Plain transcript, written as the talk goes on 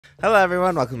Hello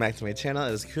everyone, welcome back to my channel.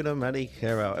 It is Kudo Muddy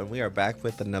Karo, and we are back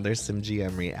with another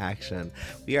SIMGM reaction.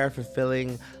 We are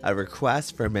fulfilling a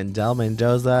request for Mendel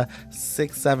Mendoza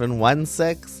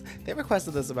 6716. They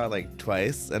requested this about like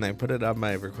twice, and I put it on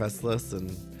my request list, and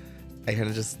I kind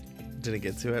of just didn't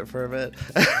get to it for a bit.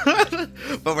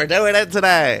 But we're doing it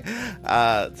today.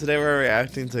 Today we're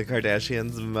reacting to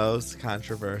Kardashians' most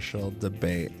controversial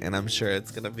debate, and I'm sure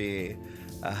it's going to be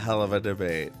a hell of a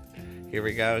debate. Here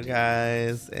we go,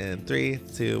 guys. In 3,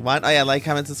 2, 1. Oh yeah, like,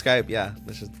 comment, subscribe. Yeah,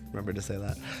 let's just remember to say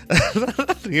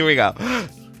that. Here we go.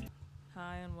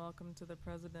 Hi, and welcome to the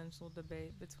presidential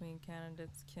debate between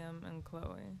candidates Kim and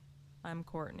Khloe. I'm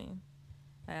Courtney.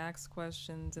 I ask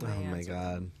questions and they answer. Oh my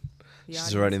God. The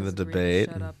She's running the audience has agreed to debate.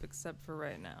 Shut up, except for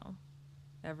right now.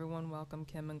 Everyone, welcome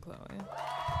Kim and Khloe.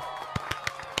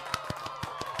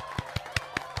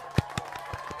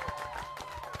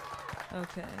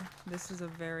 Okay, this is a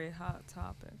very hot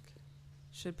topic.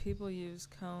 Should people use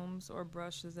combs or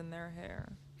brushes in their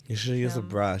hair? You should use a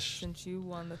brush. Since you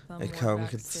won the thumb A war comb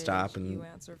backstage, could stop and you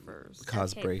answer first.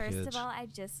 cause Okay, breakage. first of all, I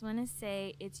just want to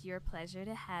say it's your pleasure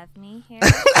to have me here.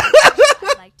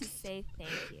 I'd like to say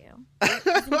thank you.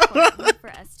 It's important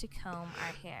for us to comb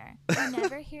our hair. You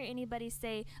never hear anybody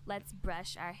say, let's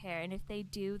brush our hair. And if they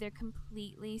do, they're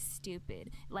completely stupid.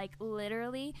 Like,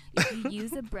 literally, if you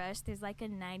use a brush, there's like a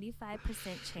 95%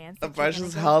 chance A that brush you're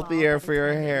is gonna go bald healthier by the for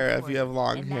your time hair you're if you have 40.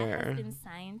 long And hair. that has been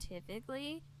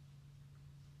scientifically.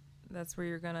 That's where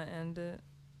you're gonna end it?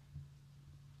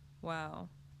 Wow.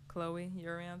 Khloe,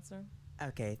 your answer?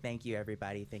 Okay, thank you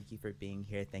everybody. Thank you for being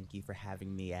here. Thank you for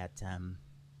having me at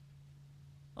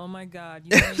Oh my God,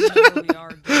 you don't even know where we are,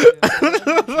 do you? what I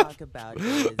want to talk about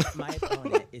is my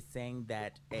opponent is saying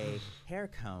that a hair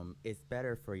comb is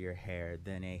better for your hair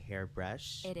than a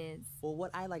hairbrush. It is. Well,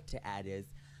 what I like to add is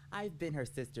I've been her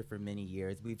sister for many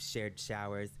years. We've shared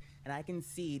showers, and I can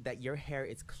see that your hair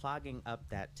is clogging up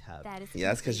that tub. That is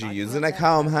Yes, because you're Clogging using up a that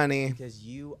comb, tub honey. Because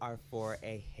you are for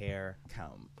a hair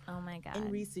comb. Oh my God. In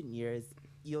recent years,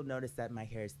 you'll notice that my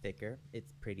hair is thicker,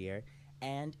 it's prettier,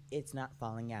 and it's not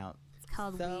falling out. It's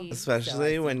called weave.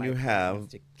 Especially when you have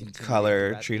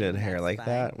color treated hair like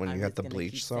that, when you got the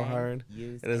bleach so hard,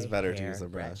 it is better to use a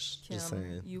brush. Kim, Just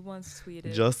saying. you once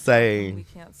tweeted, Just "How come saying. we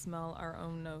can't smell our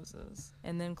own noses."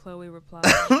 And then Khloe replied,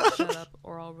 shut up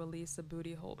or I'll release a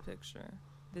booty hole picture.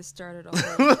 This started a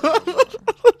whole war.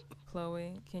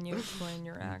 Khloe, can you explain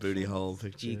your actions? Booty hole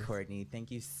picture. Gee, Courtney, thank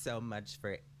you so much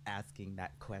for asking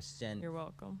that question. You're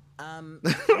welcome. I'd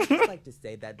just like to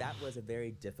say that that was a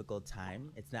very difficult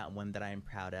time. It's not one that I'm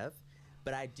proud of.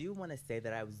 But I do want to say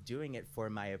that I was doing it for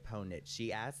my opponent.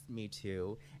 She asked me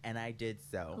to, and I did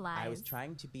so. I was Lies.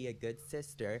 trying to be a good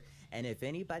sister, and if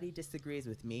anybody disagrees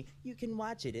with me, you can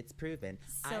watch it. It's proven.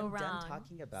 So I'm wrong. done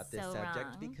talking about this So subject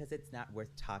wrong. because it's not worth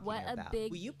talking What a about.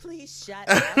 big- Will you please shut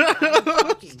up? I'm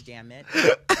talking, damn it.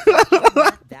 You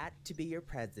want that to be your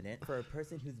president for a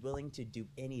person who's willing to do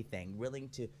anything, willing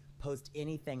to post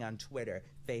anything on Twitter,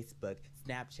 Facebook,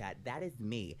 Snapchat. That is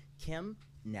me. Kim,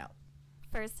 no.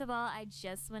 First of all, I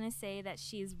just want to say that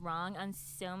she's wrong on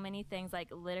so many things. Like,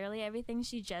 literally everything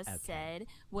she just said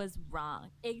was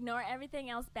wrong. Ignore everything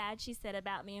else bad she said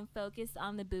about me and focus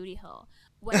on the booty hole.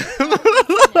 What I want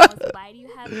to know is, why do you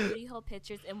have booty hole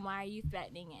pictures and why are you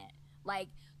threatening it? Like,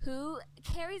 who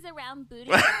carries around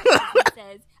booty hole pictures and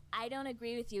says, I don't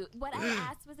agree with you? What I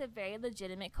asked was a very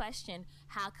legitimate question.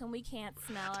 How come we can't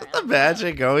smell our own Imagine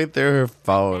hair? going through her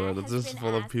phone and That it's has just been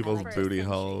full of asked people's for booty centuries.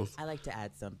 holes. I like to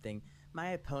add something.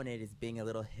 My opponent is being a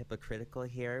little hypocritical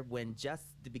here when just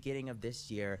the beginning of this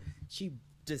year, she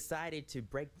decided to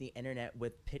break the internet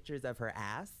with pictures of her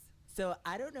ass. So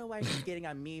I don't know why she's getting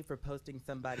on me for posting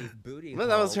somebody's booty Well,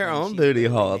 hole. that was her when own she booty literally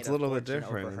hole. made It's a little bit fortune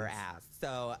over different. her ass.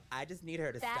 So I just need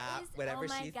her to That stop is, whatever oh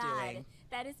my she's God, doing.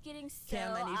 that is getting so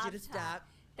Kim, I need you to off stop. top.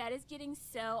 That is getting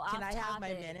so off Can I topic. have my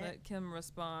minute? Let Kim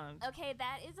respond. Okay,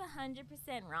 that is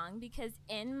 100% wrong because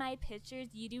in my pictures,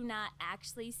 you do not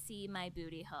actually see my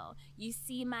booty hole. You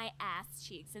see my ass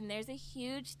cheeks, and there's a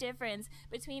huge difference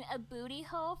between a booty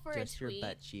hole for Just a your tweet.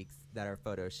 butt cheeks that are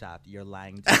photoshopped. You're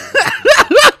lying to me.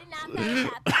 I did not Photoshop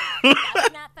that. That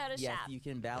was not Photoshop. Yes, you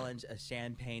can balance a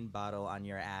champagne bottle on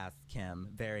your ass, Kim.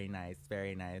 Very nice,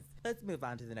 very nice. Let's move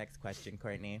on to the next question,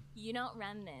 Courtney. You don't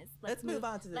run this. Let's move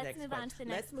on to the next move on to the question.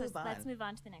 next Let's move on. Let's move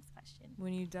on to the next question.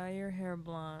 When you dye your hair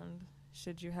blonde,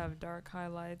 should you have dark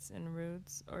highlights and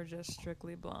roots or just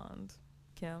strictly blonde?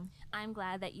 Kim? I'm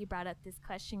glad that you brought up this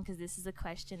question because this is a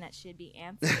question that should be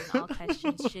answered, and all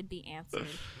questions should be answered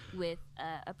with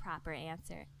a proper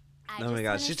answer. I Oh my just God,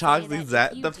 wanna she say talks that if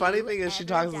exact. you The funny do thing is, she ever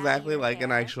talks dye exactly your like an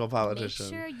hair, actual politician.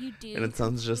 Make sure you do And it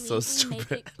sounds just so completely make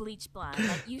stupid. it bleach blonde.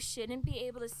 Like, you shouldn't be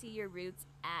able to see your roots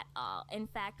at all. In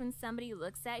fact, when somebody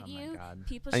looks at Oh my you, God.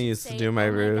 people I should used to say, do my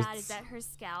 "Oh my God, roots." is that her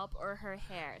scalp or her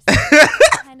hair?" So that's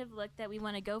the kind of look that we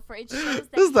want to go for. It shows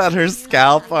that Is that you her do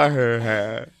scalp not or her like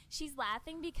hair? She's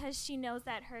laughing because she knows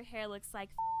that her hair looks like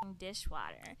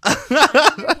dishwater.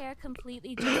 Dyeing your hair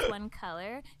completely just one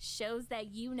color shows that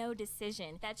you know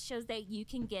decision. That shows that you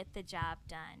can get the job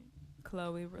done.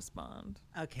 Chloe, respond.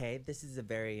 Okay, this is a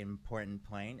very important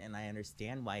point, and I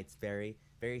understand why it's very,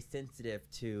 very sensitive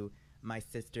to my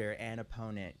sister and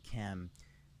opponent, Kim.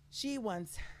 She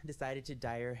once decided to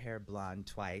dye her hair blonde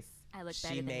twice. I look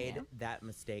better She than made you. that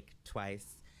mistake twice.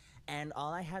 And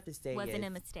all I have to say Wasn't is, a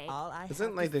mistake. all I Isn't,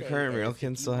 have like, to the say current is real if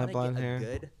Kim you still have wanna blonde get hair? a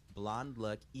good blonde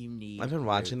look, you need I've been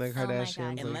watching the roots. Oh my Kardashians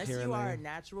God. like Unless here you and are there. a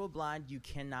natural blonde, you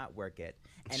cannot work it.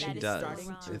 And She it is does, starting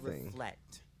I to think.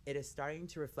 reflect. It is starting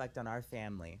to reflect on our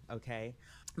family, okay?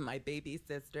 My baby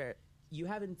sister, you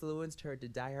have influenced her to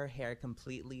dye her hair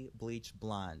completely bleach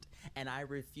blonde. And I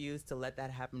refuse to let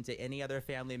that happen to any other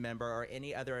family member or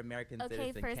any other American Okay,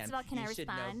 citizen. first Kim. of all, can you I should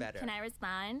know respond? better. Can I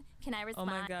respond? Can I Oh respond?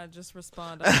 my God, just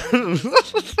respond. Can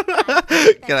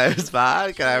I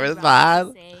respond? Can I Actually, respond? Rob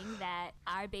is saying that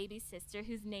our baby sister,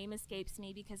 whose name escapes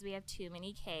me because we have too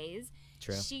many K's,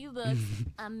 True. she looks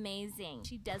amazing.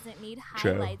 She doesn't need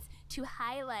True. highlights to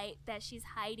highlight that she's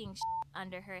hiding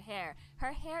under her hair.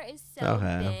 Her hair is so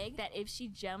Okay. big that if she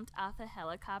jumped off a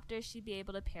helicopter, she'd be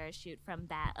able to parachute from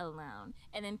that alone.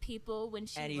 And then people, when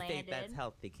she And you landed, think that's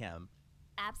healthy, Kim?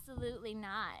 absolutely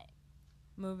not.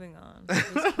 Moving on.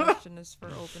 This question is for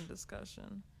open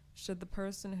discussion. Should the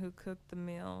person who cooked the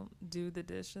meal do the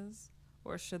dishes?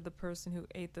 Or should the person who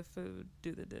ate the food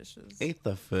do the dishes? Eat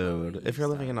the food. Chloe, If you're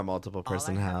you living in a start. multiple All I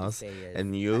person have to house say is,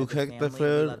 and you as a cook the family, we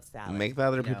food, love salad. make the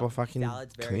other You people know, fucking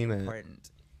salad's very clean it. important.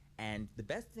 And the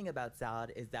best thing about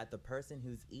salad is that the person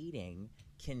who's eating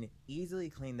can easily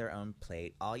clean their own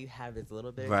plate. All you have is a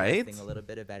little bit of Right? dressing, a little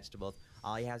bit of vegetables.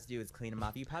 All you have to do is clean them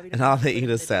off. You probably And don't all have to they put it eat in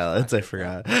is the salads. I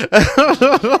dishwasher,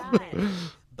 forgot. God.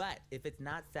 But if it's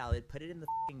not salad, put it in the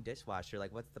fucking dishwasher.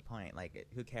 Like, what's the point? Like,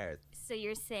 who cares? So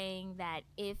you're saying that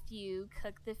if you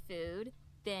cook the food,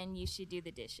 then you should do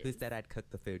the dishes. Who said I'd cook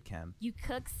the food, Kim? You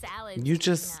cook salads. You do you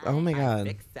just, not? oh my I God.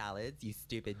 fix salads, you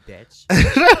stupid bitch.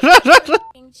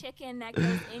 Fucking chicken that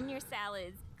goes in your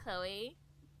salads, Chloe.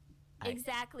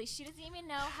 Exactly. She doesn't even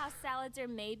know how salads are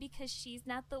made because she's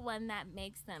not the one that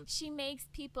makes them. She makes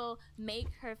people make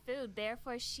her food.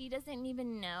 Therefore, she doesn't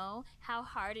even know how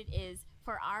hard it is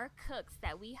for our cooks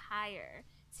that we hire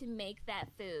to make that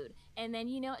food. And then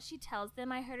you know what she tells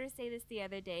them? I heard her say this the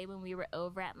other day when we were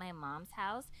over at my mom's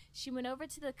house. She went over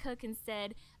to the cook and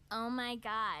said, "Oh my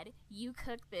God, you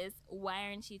cooked this. Why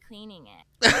aren't you cleaning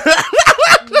it?"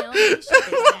 Nobody should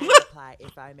do that.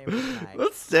 If I may reply.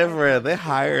 That's different. They I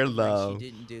hired like them. She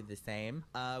didn't do the same.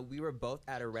 We were both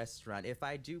at a restaurant. If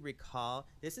I do recall,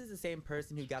 this is the same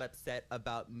person who got upset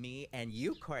about me and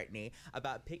you, Courtney,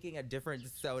 about picking a different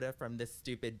soda from this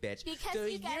stupid bitch. Because so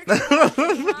you you're guys are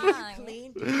wrong.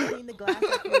 Did you clean the glass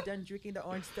after you were done drinking the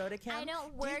orange soda, Kim? I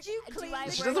don't work. Did you do clean I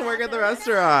the She work doesn't work at the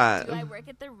restaurant? restaurant. Do I work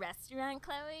at the restaurant,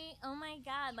 Chloe? Oh my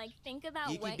God! Like, think about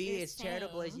You what could be you're as saying.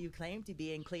 charitable as you claim to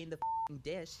be and clean the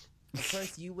dish. Of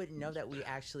course, you wouldn't know that we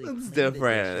actually. That's cleaned the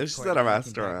different. dishes. She's at a Courtney, you can back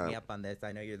restaurant. me up on this.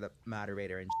 I know you're the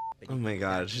moderator and. But Oh you my can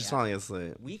God, back she's me up. falling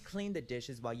asleep. We cleaned the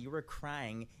dishes while you were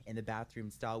crying in the bathroom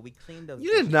stall. We cleaned those.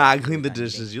 You did dishes not while you clean were the done eating.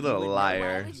 dishes, you little would know liar.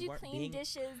 Why you would you weren't clean being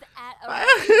dishes at a Why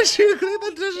restaurant? would you clean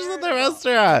the dishes at the charitable.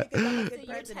 restaurant? Because I'm a So good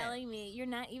you're president. telling me you're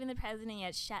not even the president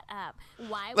yet? Shut up.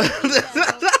 Why would you go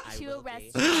to will a be.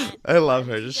 restaurant? I love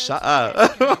why her. would you Just go shut to a up.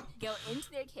 restaurant, go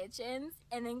into their kitchens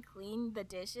and then clean the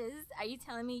dishes? Are you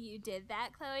telling me you did that,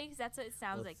 Chloe? Because that's what it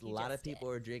sounds like. A You lot just of people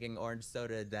did. were drinking orange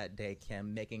soda that day,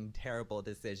 Kim, making terrible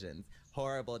decisions,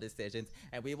 horrible decisions,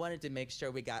 and we wanted to make sure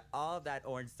we got all of that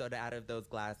orange soda out of those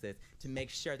glasses to make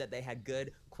sure that they had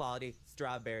good quality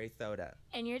strawberry soda.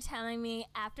 And you're telling me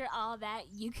after all that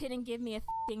you couldn't give me a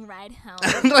f***ing ride home?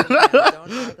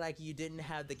 Don't act like you didn't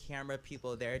have the camera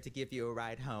people there to give you a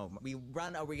ride home. We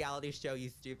run a reality show, you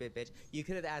stupid bitch. You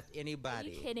could have asked Are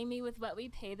anybody. you kidding me? With what we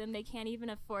pay them, they can't even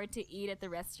afford to eat at the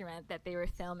restaurant that they were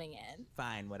filming in.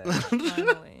 Fine, whatever.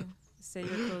 Finally, say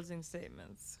your closing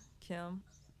statements. Kim?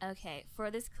 Okay,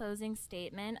 for this closing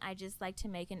statement, I just like to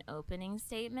make an opening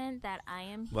statement that I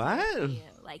am here What? for you.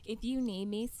 Like, if you need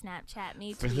me, Snapchat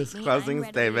me, For tweet this me, closing I'm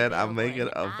readily statement, I'm available. making an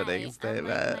And opening Unlike statement.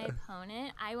 my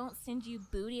opponent, I won't send you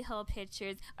booty hole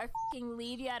pictures or f***ing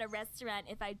leave you at a restaurant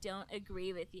if I don't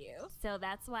agree with you. So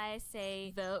that's why I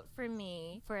say vote for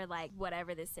me for, like,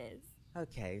 whatever this is.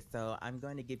 Okay, so I'm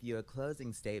going to give you a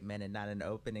closing statement and not an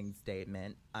opening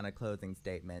statement on a closing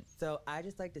statement. So I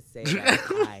just like to say that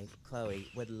I, Chloe,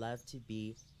 would love to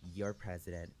be your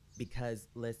president. Because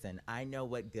listen, I know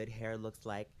what good hair looks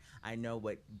like. I know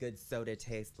what good soda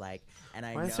tastes like, and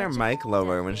I Why know is her mic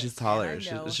lower when she's and I taller?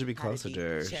 know It should be how to closer to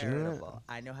her, shouldn't it? charitable.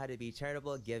 I know how to be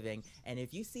charitable, giving, and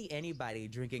if you see anybody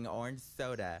drinking orange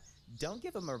soda, don't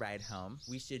give them a ride home.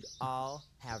 We should all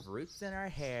have roots in our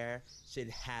hair,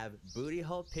 should have booty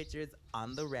hole pictures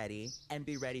on the ready, and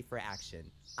be ready for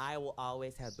action. I will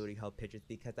always have booty hole pictures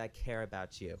because I care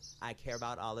about you. I care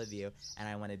about all of you, and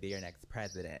I want to be your next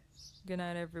president. Good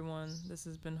night, everyone. This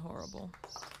has been horrible.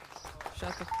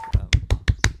 Shut the f up.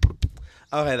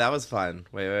 Okay, that was fun.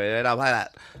 Wait, I'll buy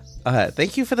that. Okay,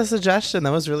 thank you for the suggestion.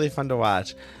 That was really fun to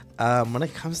watch. When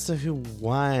it comes to who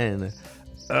won,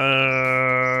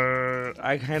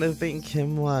 I kind of think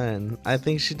Kim won. I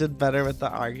think she did better with the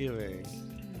arguing.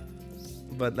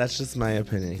 But that's just my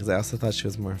opinion, because I also thought she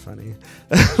was more funny.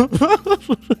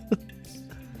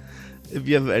 If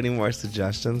you have any more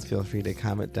suggestions, feel free to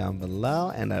comment down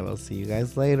below, and I will see you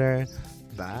guys later.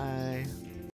 Bye.